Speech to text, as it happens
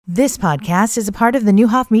This podcast is a part of the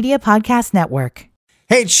Newhoff Media Podcast Network.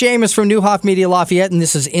 Hey, it's Seamus from Newhoff Media Lafayette, and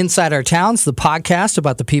this is Inside Our Towns, the podcast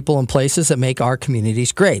about the people and places that make our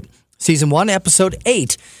communities great. Season 1, Episode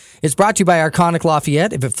 8 is brought to you by Arconic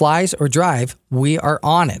Lafayette. If it flies or drive, we are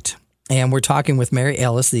on it. And we're talking with Mary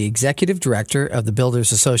Ellis, the Executive Director of the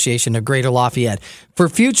Builders Association of Greater Lafayette. For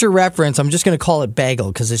future reference, I'm just going to call it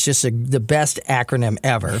BAGL because it's just the best acronym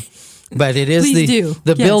ever. But it is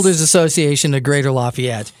the Builders Association of Greater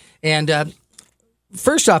Lafayette. And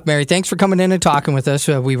first off, Mary, thanks for coming in and talking with us.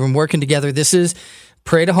 We've been working together. This is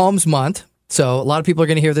Parade of Homes month. So a lot of people are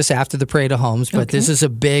going to hear this after the Parade of Homes, but This is a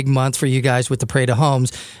big month for you guys with the Parade of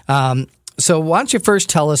Homes. So why don't you first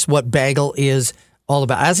tell us what BAGL is all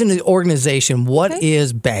about? As in the organization, what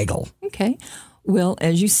is BAGL? Okay. Well,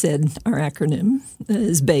 as you said, our acronym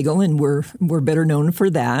is BAGL, and we're better known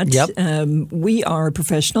for that. Yep. We are a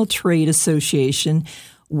professional trade association.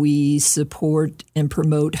 We support and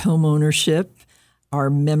promote home ownership. Our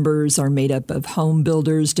members are made up of home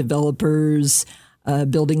builders, developers,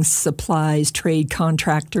 building supplies, trade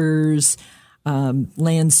contractors,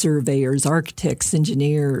 land surveyors, architects,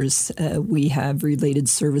 engineers. We have related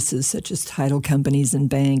services such as title companies and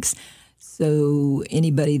banks. So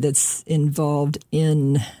anybody that's involved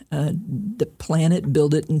in the plan it,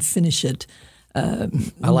 build it, and finish it I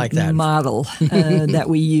like that model that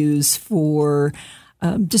we use for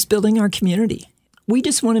just building our community. We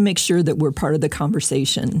just want to make sure that we're part of the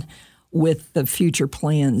conversation with the future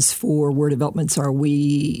plans for where developments are.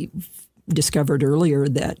 We discovered earlier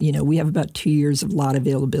that, we have about 2 years of lot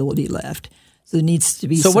availability left. So there needs to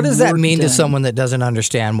be So what does that mean done to someone that doesn't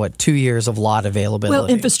understand what 2 years of lot availability? Well,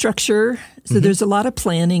 infrastructure. So there's a lot of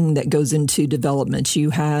planning that goes into development.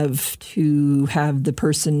 You have to have the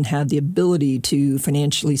person have the ability to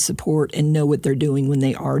financially support and know what they're doing when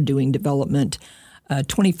they are doing development.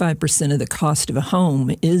 25% of the cost of a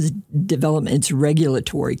home is development. It's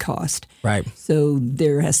regulatory cost. Right. So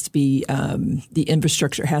there has to be the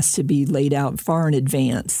infrastructure has to be laid out far in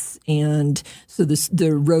advance, and so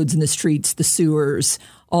the roads and the streets, the sewers,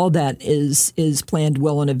 all that is planned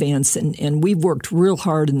well in advance. And we've worked real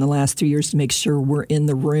hard in the last 3 years to make sure we're in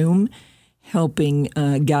the room, helping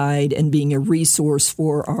guide and being a resource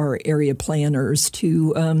for our area planners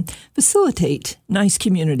to facilitate nice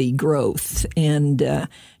community growth and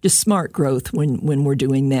just smart growth when we're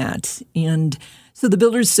doing that. And so the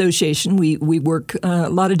Builders Association, we work a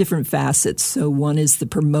lot of different facets. So one is the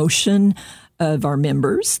promotion of our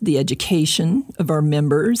members, the education of our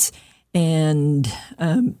members, and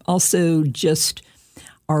also just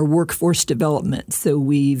our workforce development. So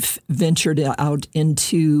we've ventured out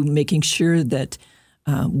into making sure that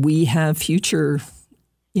we have future,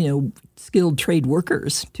 skilled trade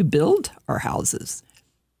workers to build our houses.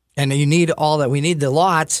 And you need all that. We need the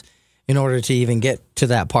lots in order to even get to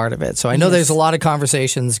that part of it. So I know there's a lot of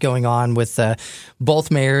conversations going on with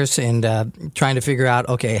both mayors and trying to figure out,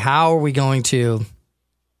 okay, how are we going to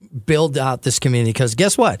build out this community? Because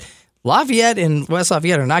guess what? Lafayette and West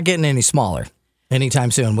Lafayette are not getting any smaller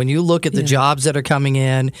anytime soon. When you look at the jobs that are coming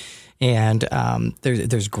in, and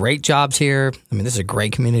there's great jobs here. I mean, this is a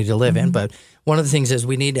great community to live in, but one of the things is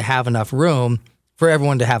we need to have enough room for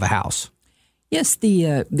everyone to have a house. Yes,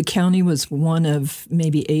 the county was one of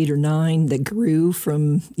maybe 8 or 9 that grew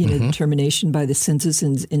from determination by the census,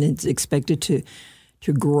 and it's expected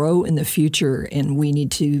to grow in the future. And we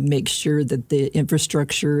need to make sure that the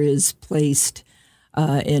infrastructure is placed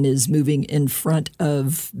and is moving in front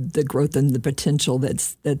of the growth and the potential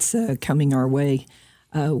that's coming our way.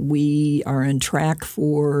 We are on track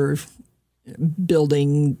for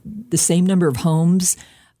building the same number of homes,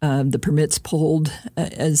 the permits pulled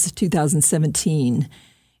as 2017.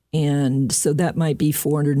 And so that might be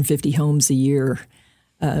 450 homes a year.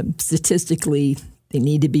 Statistically, they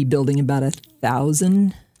need to be building about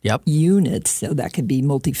 1,000 units. So that could be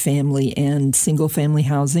multifamily and single-family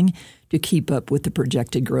housing to keep up with the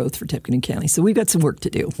projected growth for Tippecanoe County. So we've got some work to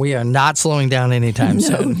do. We are not slowing down anytime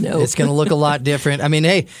soon. No. It's going to look a lot different. I mean,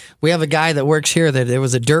 hey, we have a guy that works here that there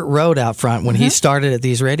was a dirt road out front when he started at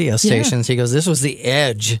these radio stations. He goes, this was the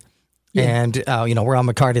edge. And, we're on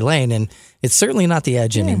McCarty Lane, and it's certainly not the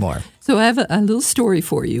edge anymore. So I have a little story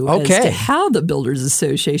for you as to how the Builders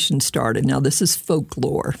Association started. Now, this is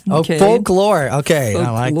folklore. Okay? Oh, folklore. Okay,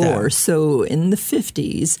 folklore. I like that. So in the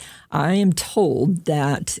 50s, I am told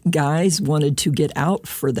that guys wanted to get out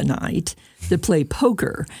for the night to play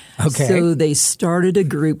poker. Okay. So they started a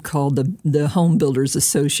group called the Home Builders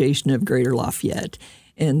Association of Greater Lafayette.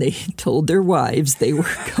 and they told their wives they were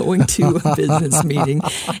going to a business meeting.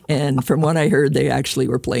 And from what I heard, they actually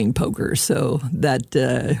were playing poker. So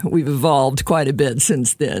that we've evolved quite a bit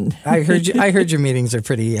since then. I heard your meetings are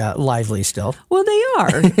pretty lively still. Well, they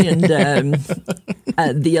are. And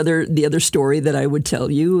the other story that I would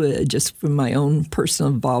tell you, just from my own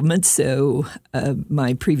personal involvement. So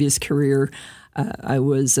my previous career, I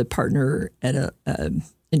was a partner at a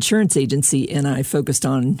insurance agency, and I focused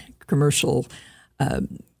on commercial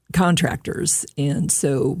contractors. And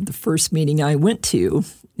so the first meeting I went to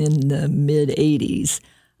in the mid 80s,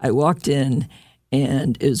 I walked in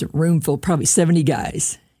and it was a room full, probably 70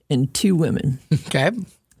 guys and 2 women. Okay.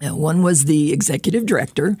 And one was the executive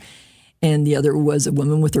director and the other was a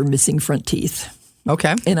woman with her missing front teeth.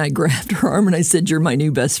 Okay. And I grabbed her arm and I said, "You're my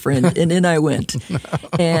new best friend." And then I went.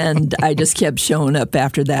 And I just kept showing up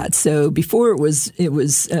after that. So before it was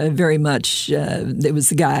very much, it was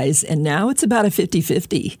the guys. And now it's about a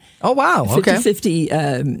 50-50. Oh, wow. Okay.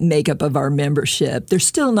 50-50 makeup of our membership. There's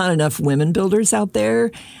still not enough women builders out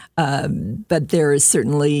there. But there is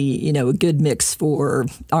certainly, a good mix for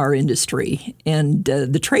our industry. And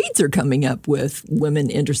the trades are coming up with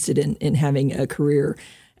women interested in having a career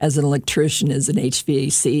as an electrician, as an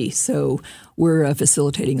HVAC. So we're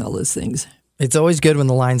facilitating all those things. It's always good when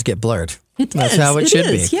the lines get blurred. That's is. how it should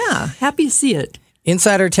be. Yeah. Happy to see it.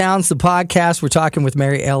 Inside Our Towns, the podcast. We're talking with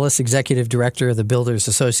Mary Ellis, Executive Director of the Builders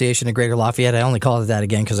Association of Greater Lafayette. I only called it that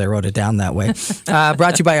again because I wrote it down that way.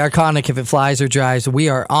 Brought to you by Arconic. If it flies or drives, we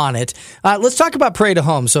are on it. Let's talk about Parade of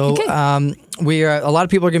Homes. So okay. A lot of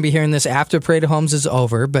people are going to be hearing this after Parade of Homes is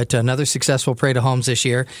over, but another successful Parade of Homes this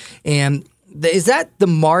year. And is that the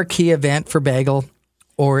marquee event for Bagel,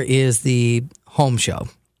 or is the home show?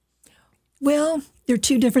 Well, they're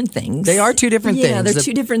two different things. They are two different things. Yeah, they're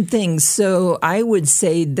two different things. So I would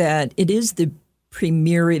say that it is the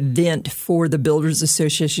premier event for the Builders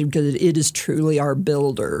Association because it is truly our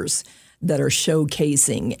builders that are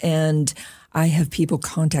showcasing. And I have people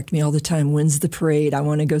contact me all the time. When's the parade? I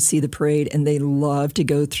want to go see the parade. And they love to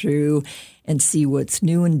go through and see what's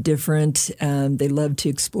new and different. They love to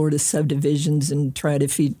explore the subdivisions and try to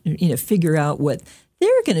figure out what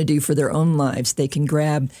they're going to do for their own lives. They can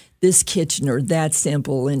grab this kitchen or that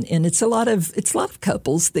sample, and it's a lot of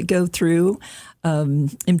couples that go through,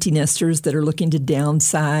 empty nesters that are looking to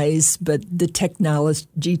downsize, but the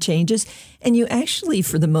technology changes, and you actually,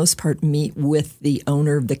 for the most part, meet with the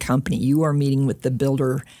owner of the company. You are meeting with the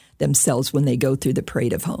builder themselves when they go through the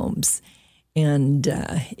Parade of Homes. And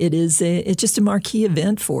it's just a marquee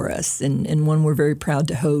event for us, and one we're very proud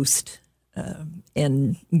to host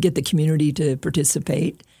and get the community to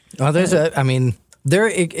participate. Oh,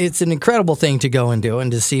 it's an incredible thing to go and do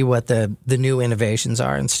and to see what the new innovations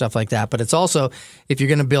are and stuff like that. But it's also, if you're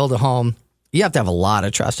going to build a home, you have to have a lot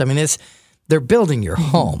of trust. I mean, they're building your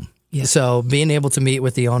home. Yeah. So being able to meet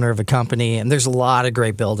with the owner of a company, and there's a lot of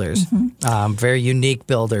great builders, very unique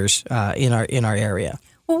builders in our area.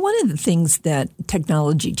 Well, one of the things that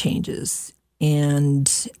technology changes and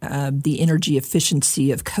the energy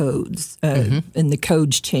efficiency of codes and the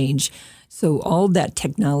codes change. So all that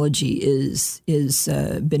technology is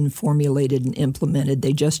been formulated and implemented.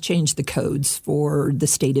 They just changed the codes for the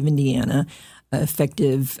state of Indiana,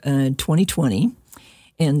 effective 2020.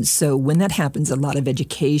 And so when that happens, a lot of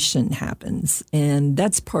education happens. And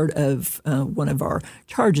that's part of one of our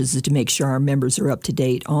charges is to make sure our members are up to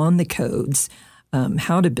date on the codes,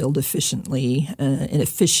 how to build efficiently and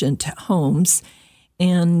efficient homes.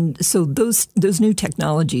 And so those new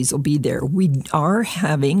technologies will be there. We are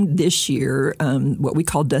having this year what we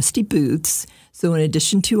call Dusty Booths. So in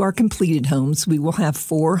addition to our completed homes, we will have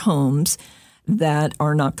 4 homes that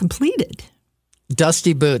are not completed.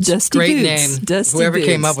 Dusty Boots. Great name. Whoever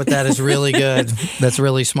came up with that is really good. That's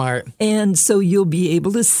really smart. And so you'll be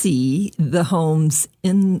able to see the homes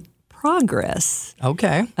in progress.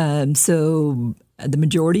 Okay. So the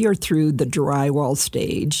majority are through the drywall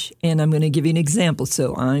stage. And I'm going to give you an example.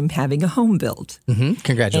 So I'm having a home built.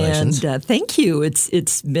 Congratulations. And thank you.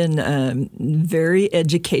 It's been very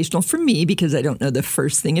educational for me because I don't know the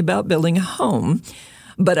first thing about building a home.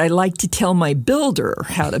 But I like to tell my builder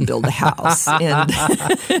how to build a house. And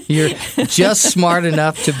you're just smart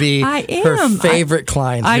enough to be her favorite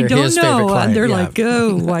client. I don't his know. Favorite client. They're like,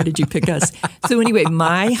 oh, why did you pick us? So anyway,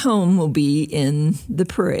 my home will be in the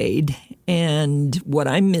parade. And what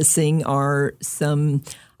I'm missing are some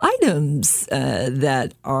items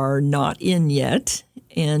that are not in yet.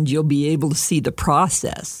 And you'll be able to see the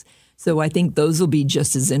process. So I think those will be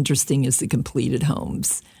just as interesting as the completed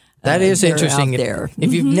homes. That is interesting. There.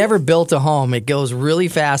 If you've never built a home, it goes really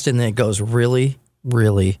fast and then it goes really,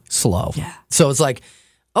 really slow. Yeah. So it's like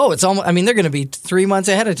Oh, it's almost, I mean, they're going to be 3 months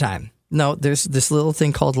ahead of time. No, there's this little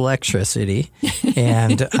thing called electricity,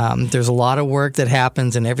 and there's a lot of work that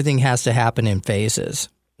happens, and everything has to happen in phases.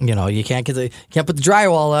 You know, you can't put the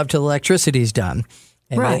drywall up till the electricity's done.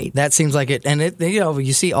 And right. That seems like it. And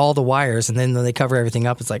you see all the wires, and then when they cover everything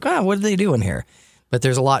up, it's like, what are they doing here? But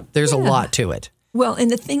there's a lot. There's a lot to it. Well,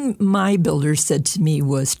 and the thing my builder said to me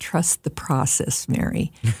was, trust the process,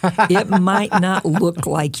 Mary. It might not look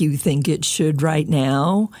like you think it should right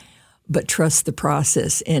now, but trust the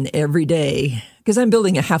process. And every day, because I'm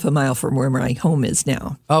building a half a mile from where my home is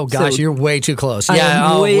now. Oh, gosh, you're way too close.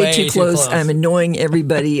 I'm way too close. I'm annoying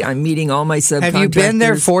everybody. I'm meeting all my subcontractors. Have you been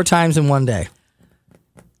there 4 times in one day?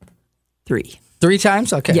 3. 3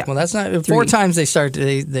 times? Okay. Yeah. Well, that's not 4 4 times. They start.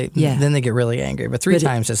 Then they get really angry. But 3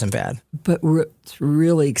 times isn't bad. But what's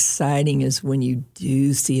really exciting is when you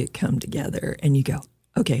do see it come together, and you go,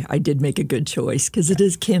 okay, I did make a good choice,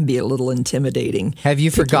 because can be a little intimidating. Have you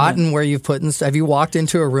forgotten where you've put? Have you walked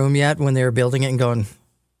into a room yet when they were building it and going,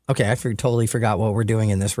 okay, I totally forgot what we're doing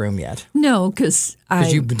in this room yet? No, because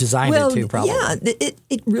you designed it too, probably. Yeah,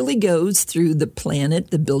 it really goes through the plan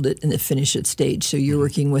it, the build it, and the finish it stage. So you're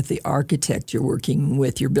working with the architect, you're working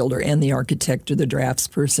with your builder and the architect or the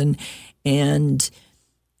draftsperson. And,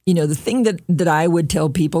 the thing that I would tell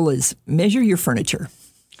people is measure your furniture.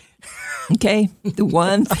 Okay, the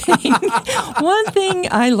one thing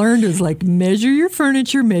I learned was measure your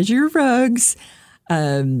furniture, measure your rugs,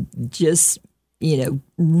 just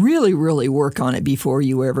really, really work on it before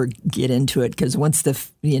you ever get into it. Because once the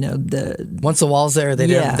wall's there, they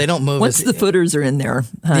don't move. Once the footers are in there,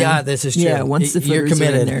 yeah, this is true. Yeah, once the footers are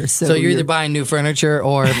in there, so you're either buying new furniture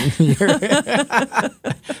or.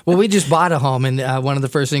 Well, we just bought a home, and one of the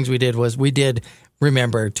first things we did was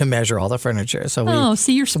remember to measure all the furniture. So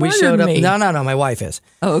see, you're smarter we showed than up. me. No, my wife is.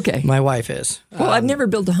 Oh, okay. My wife is. Well, I've never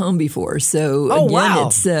built a home before, so wow.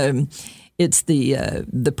 It's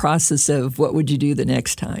the process of what would you do the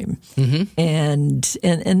next time, and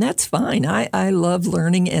that's fine. I love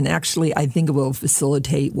learning, and actually, I think it will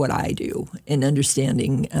facilitate what I do in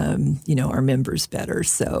understanding, our members better.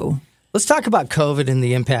 So. Let's talk about COVID and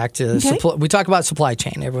the impact. We talk about supply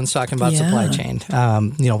chain. Everyone's talking about supply chain.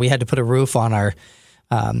 We had to put a roof on our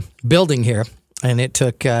building here, and it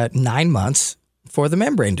took 9 months for the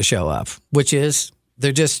membrane to show up, which is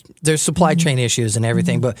there's supply chain issues and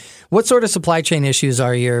everything. But what sort of supply chain issues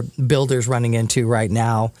are your builders running into right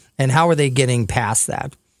now, and how are they getting past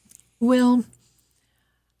that? Well,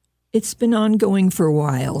 it's been ongoing for a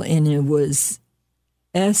while, and it was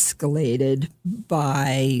escalated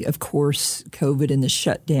by, of course, COVID and the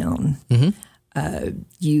shutdown.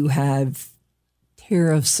 You have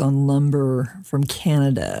tariffs on lumber from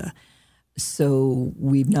Canada, so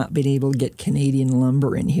we've not been able to get Canadian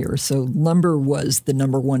lumber in here. So lumber was the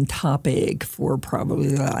number one topic for probably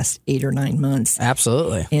the last 8 or 9 months.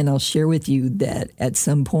 Absolutely. And I'll share with you that at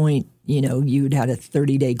some point, you'd had a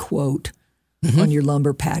 30-day quote on your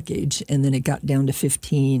lumber package, and then it got down to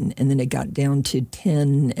 15, and then it got down to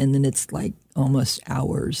 10, and then it's almost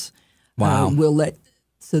hours. Wow.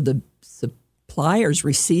 So the suppliers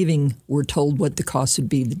receiving were told what the cost would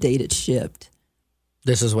be the date it shipped.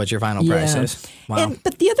 This is what your final price is. Wow.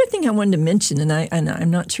 But the other thing I wanted to mention, and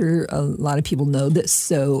I'm not sure a lot of people know this,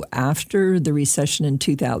 so after the recession in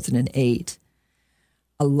 2008,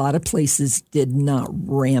 a lot of places did not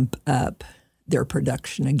ramp up their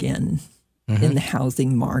production again. In the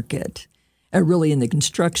housing market, really in the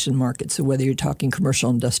construction market. So whether you're talking commercial,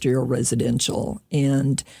 industrial, residential,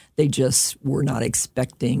 and they just were not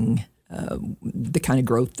expecting the kind of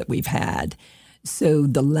growth that we've had. So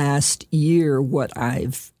the last year, what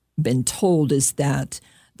I've been told is that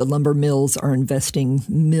the lumber mills are investing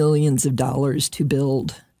millions of dollars to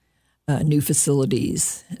build new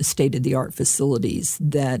facilities, state-of-the-art facilities,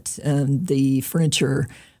 that the furniture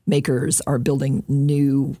makers are building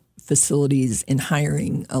new facilities and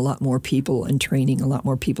hiring a lot more people and training a lot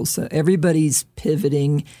more people. So everybody's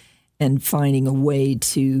pivoting and finding a way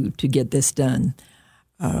to get this done.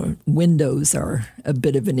 Windows are a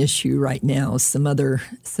bit of an issue right now. Some other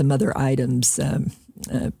items,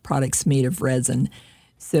 products made of resin.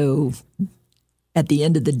 So at the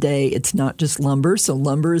end of the day, it's not just lumber. So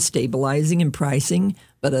lumber is stabilizing in pricing,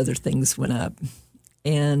 but other things went up.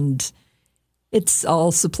 And it's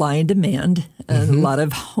all supply and demand. A lot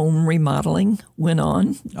of home remodeling went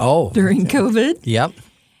on during COVID. Yep.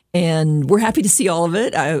 And we're happy to see all of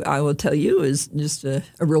it. I will tell you, is just a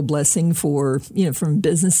real blessing for, from a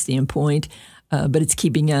business standpoint, but it's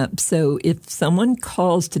keeping up. So if someone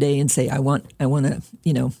calls today and say, I want to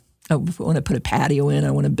put a patio in,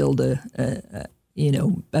 I want to build a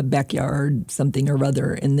backyard, something or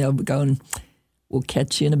other, and they'll be going, we'll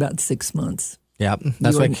catch you in about 6 months. Yeah,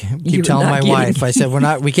 that's what I keep you're telling not my getting- wife. I said,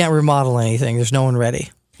 we can't remodel anything. There's no one ready.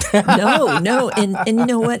 No. And you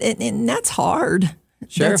know what? And that's hard.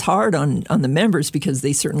 Sure. That's hard on the members because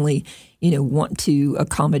they certainly, want to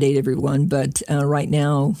accommodate everyone. But right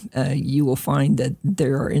now, you will find that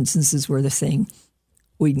there are instances where they're saying,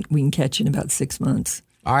 we can catch you in about 6 months.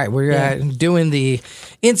 All right, we're doing the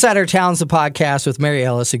Inside Our Towns, the podcast with Mary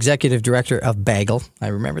Ellis, Executive Director of Bagel. I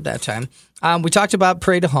remembered that time. We talked about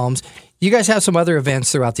Parade of Homes. You guys have some other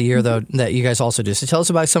events throughout the year, though, that you guys also do. So tell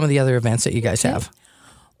us about some of the other events that you guys have.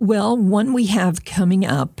 Well, one we have coming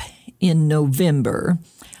up in November,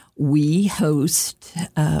 we host,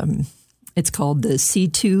 it's called the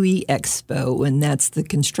C2E Expo, and that's the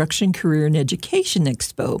Construction, Career, and Education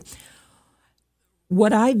Expo.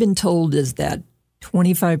 What I've been told is that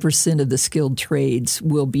 25% of the skilled trades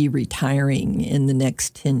will be retiring in the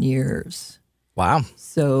next 10 years. Wow.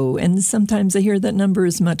 So, and sometimes I hear that number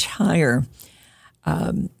is much higher.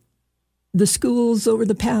 The schools over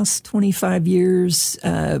the past 25 years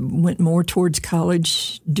went more towards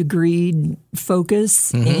college degree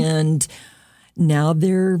focus, and now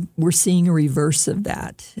we're seeing a reverse of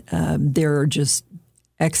that. There are just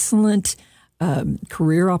excellent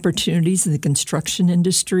career opportunities in the construction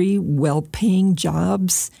industry, well-paying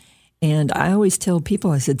jobs. And I always tell people,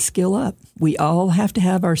 I said, skill up. We all have to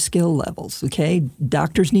have our skill levels, okay?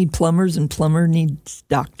 Doctors need plumbers and plumber needs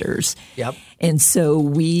doctors. Yep. And so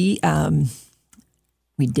we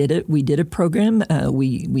did it. We did a program.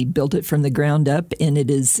 We built it from the ground up, and it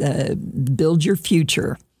is Build Your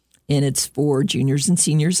Future. And it's for juniors and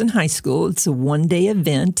seniors in high school. It's a one-day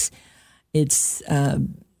event. It's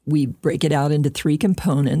we break it out into 3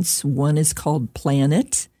 components. One is called Plan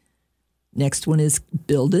It. Next one is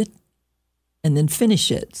Build It, and then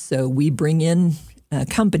Finish It. So we bring in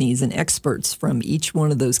companies and experts from each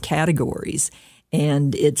one of those categories.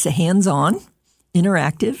 And it's a hands-on,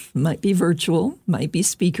 interactive, might be virtual, might be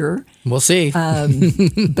speaker. We'll see.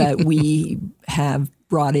 But we have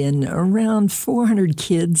brought in around 400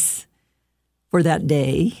 kids for that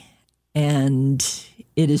day. And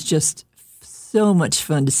it is just so much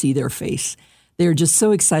fun to see their face. They're just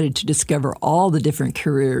so excited to discover all the different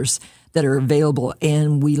careers that are available,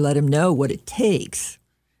 and we let them know what it takes,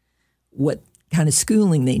 what kind of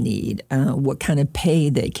schooling they need, what kind of pay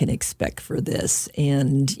they can expect for this.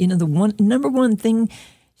 And, the number one thing,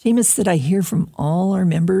 Seamus, that I hear from all our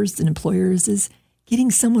members and employers is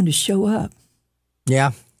getting someone to show up.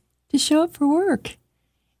 Yeah. To show up for work.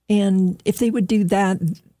 And if they would do that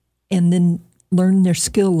and then learn their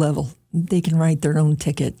skill level, they can write their own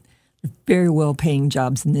ticket. Very well-paying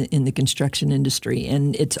jobs in the construction industry,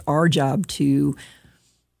 and it's our job to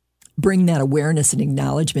bring that awareness and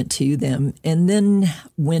acknowledgement to them. And then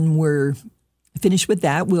when we're finished with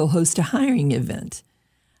that, we'll host a hiring event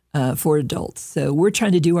for adults. So we're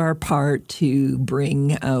trying to do our part to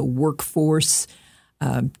bring a workforce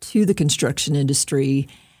to the construction industry,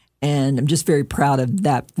 and I'm just very proud of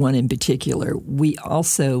that one in particular. We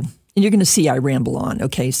also... And you're going to see I ramble on,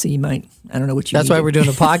 okay? So you might, I don't know what you That's why we're doing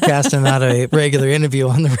a podcast and not a regular interview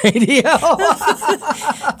on the radio.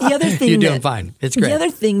 The other thing You're doing fine. It's great. The other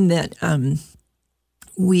thing that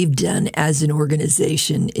we've done as an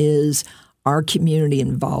organization is our community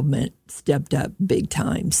involvement stepped up big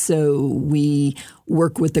time. So we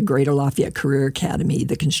work with the Greater Lafayette Career Academy,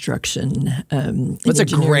 the construction It's a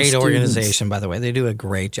great students. organization, by the way. They do a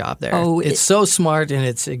great job there. Oh, it's so smart, and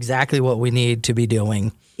it's exactly what we need to be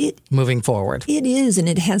doing moving forward. It is, and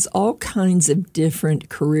it has all kinds of different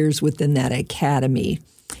careers within that academy.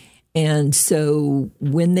 And so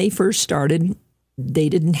when they first started, they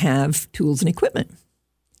didn't have tools and equipment.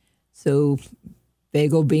 So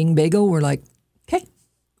Bagel being Bagel, we're like, okay,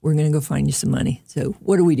 we're going to go find you some money. So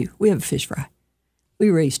what do? We have a fish fry. We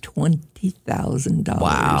raised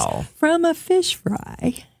 $20,000 from a fish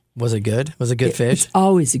fry. Was it good? Was it good fish? It's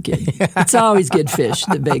always it's always good fish,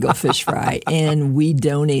 the Bagel fish fry. And we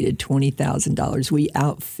donated $20,000. We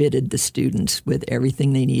outfitted the students with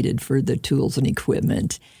everything they needed for the tools and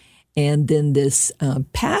equipment. And then this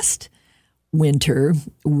past winter,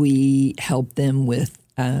 we helped them with,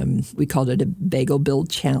 we called it a Bagel Build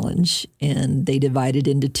Challenge. And they divided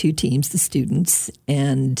into 2 teams, the students,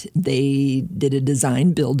 and they did a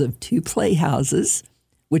design build of 2 playhouses,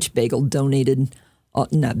 which Bagel donated.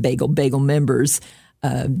 Not Bagel members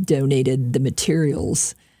donated the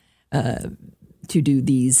materials to do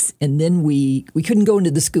these. And then we couldn't go into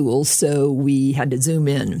the schools, so we had to Zoom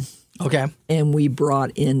in. Okay. And we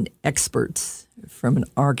brought in experts from an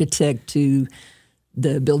architect to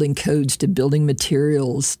the building codes to building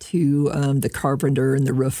materials to the carpenter and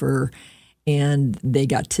the roofer. and they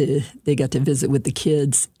got to visit with the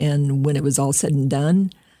kids. And when it was all said and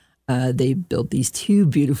done, they built these 2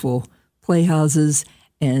 beautiful playhouses,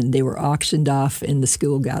 and they were auctioned off, and the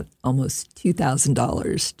school got almost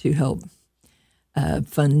 $2,000 to help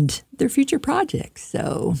fund their future projects.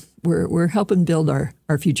 So we're helping build our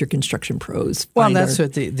future construction pros. Well, and that's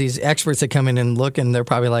what these experts that come in and look, and they're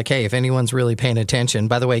probably like, hey, if anyone's really paying attention,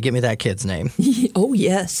 by the way, give me that kid's name. Oh,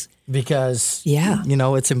 yes. Because,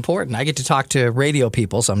 it's important. I get to talk to radio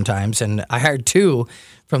people sometimes, and I hired 2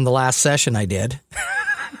 from the last session I did.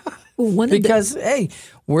 Hey,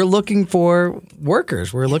 we're looking for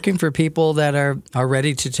workers. We're looking for people that are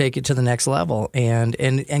ready to take it to the next level.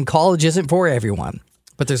 And college isn't for everyone,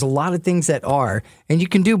 but there's a lot of things that are, and you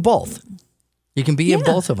can do both. You can be in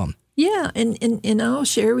both of them. Yeah, and I'll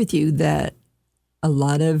share with you that a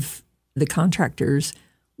lot of the contractors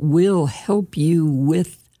will help you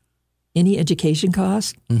with any education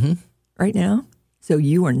cost right now. So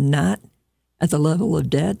you are not at the level of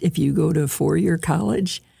debt if you go to a 4-year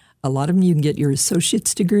college. A lot of them, you can get your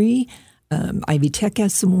associate's degree. Ivy Tech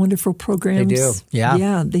has some wonderful programs. They do, yeah.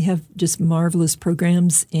 Yeah, they have just marvelous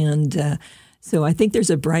programs. And so I think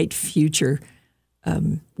there's a bright future.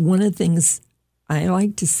 One of the things I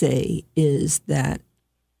like to say is that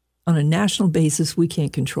on a national basis, we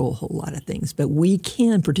can't control a whole lot of things, but we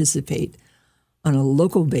can participate on a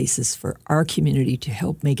local basis for our community to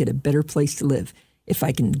help make it a better place to live. If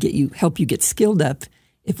I can help you get skilled up,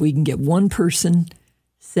 if we can get one person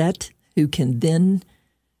set who can then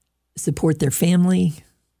support their family,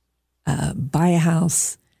 buy a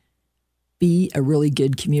house, be a really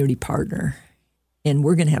good community partner. And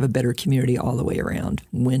we're going to have a better community all the way around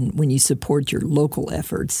when you support your local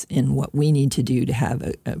efforts and what we need to do to have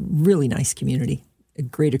a really nice community, a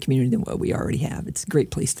greater community than what we already have. It's a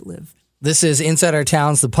great place to live. This is Inside Our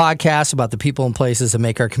Towns, the podcast about the people and places that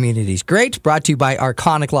make our communities great, brought to you by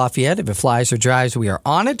Arconic Lafayette. If it flies or drives, we are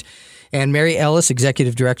on it. And Mary Ellis,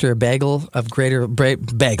 Executive Director of Bagel of Greater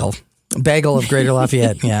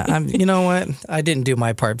Lafayette. Yeah, you know what? I didn't do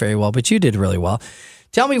my part very well, but you did really well.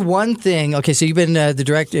 Tell me one thing. Okay, so you've been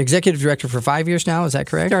the Executive Director for 5 years now, is that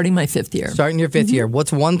correct? Starting my 5th year. Starting your 5th year.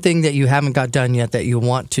 What's one thing that you haven't got done yet that you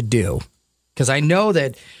want to do? Because I know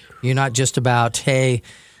that you're not just about, hey,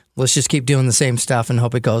 let's just keep doing the same stuff and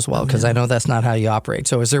hope it goes well, because I know that's not how you operate.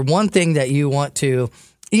 So is there one thing that you want to,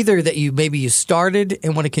 either that you started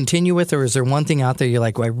and want to continue with, or is there one thing out there you're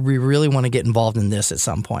like, well, we really want to get involved in this at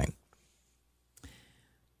some point?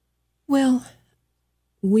 Well,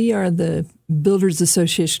 we are the Builders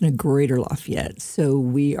Association of Greater Lafayette, so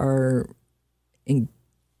we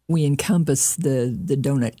encompass the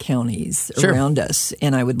donut counties around us,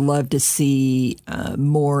 and I would love to see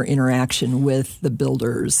more interaction with the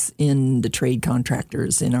builders in the trade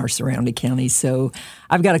contractors in our surrounding counties. So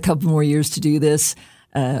I've got a couple more years to do this.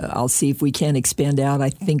 I'll see if we can expand out. I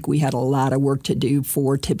think we had a lot of work to do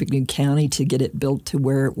for Tippecanoe County to get it built to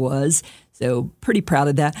where it was. So pretty proud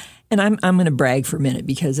of that. And I'm going to brag for a minute,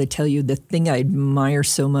 because I tell you, the thing I admire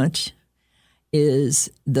so much is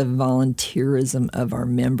the volunteerism of our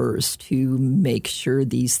members to make sure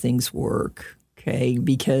these things work, okay?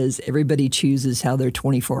 Because everybody chooses how their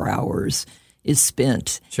 24 hours is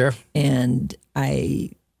spent. Sure. And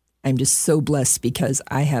I'm just so blessed because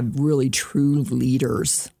I have really true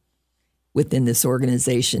leaders within this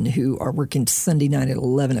organization who are working Sunday night at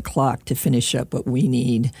 11 o'clock to finish up what we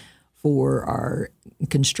need for our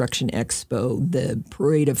construction expo, the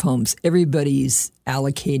parade of homes. Everybody's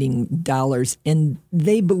allocating dollars, and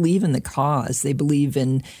they believe in the cause. They believe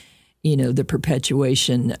in, the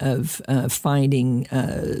perpetuation of finding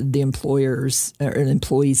the employers or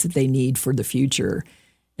employees that they need for the future.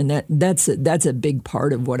 And that's a big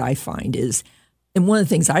part of what I find is, and one of the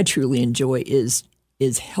things I truly enjoy is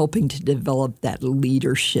helping to develop that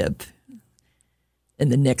leadership in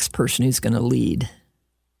the next person who's going to lead.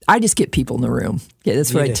 I just get people in the room. Okay,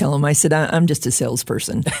 that's what I tell them. I said, I'm just a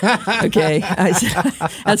salesperson. Okay,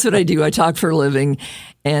 that's what I do. I talk for a living,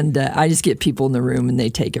 and I just get people in the room, and they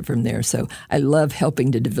take it from there. So I love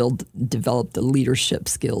helping to develop the leadership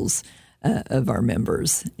skills of our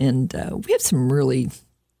members. And we have some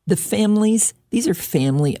the families, these are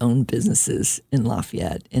family-owned businesses in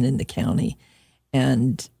Lafayette and in the county.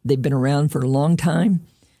 And they've been around for a long time,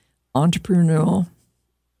 entrepreneurial.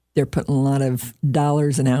 They're putting a lot of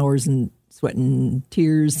dollars and hours and sweat and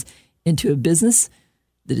tears into a business.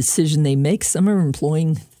 The decision they make, some are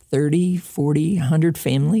employing 30, 40, 100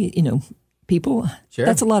 family, people. Sure.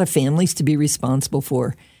 That's a lot of families to be responsible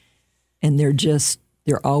for. And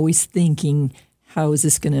they're always thinking, how is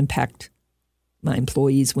this going to impact my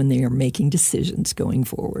employees when they are making decisions going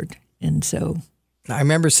forward? And so I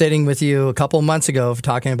remember sitting with you a couple of months ago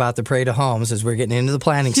talking about the Parade of Homes as we're getting into the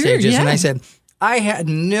planning stages. And I said, I had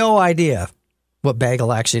no idea what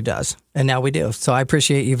Bagel actually does. And now we do. So I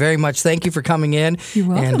appreciate you very much. Thank you for coming in. You're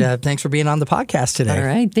welcome. And thanks for being on the podcast today. All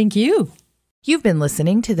right. Thank you. You've been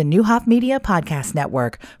listening to the Neuhoff Media Podcast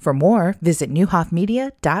Network. For more, visit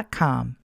neuhoffmedia.com.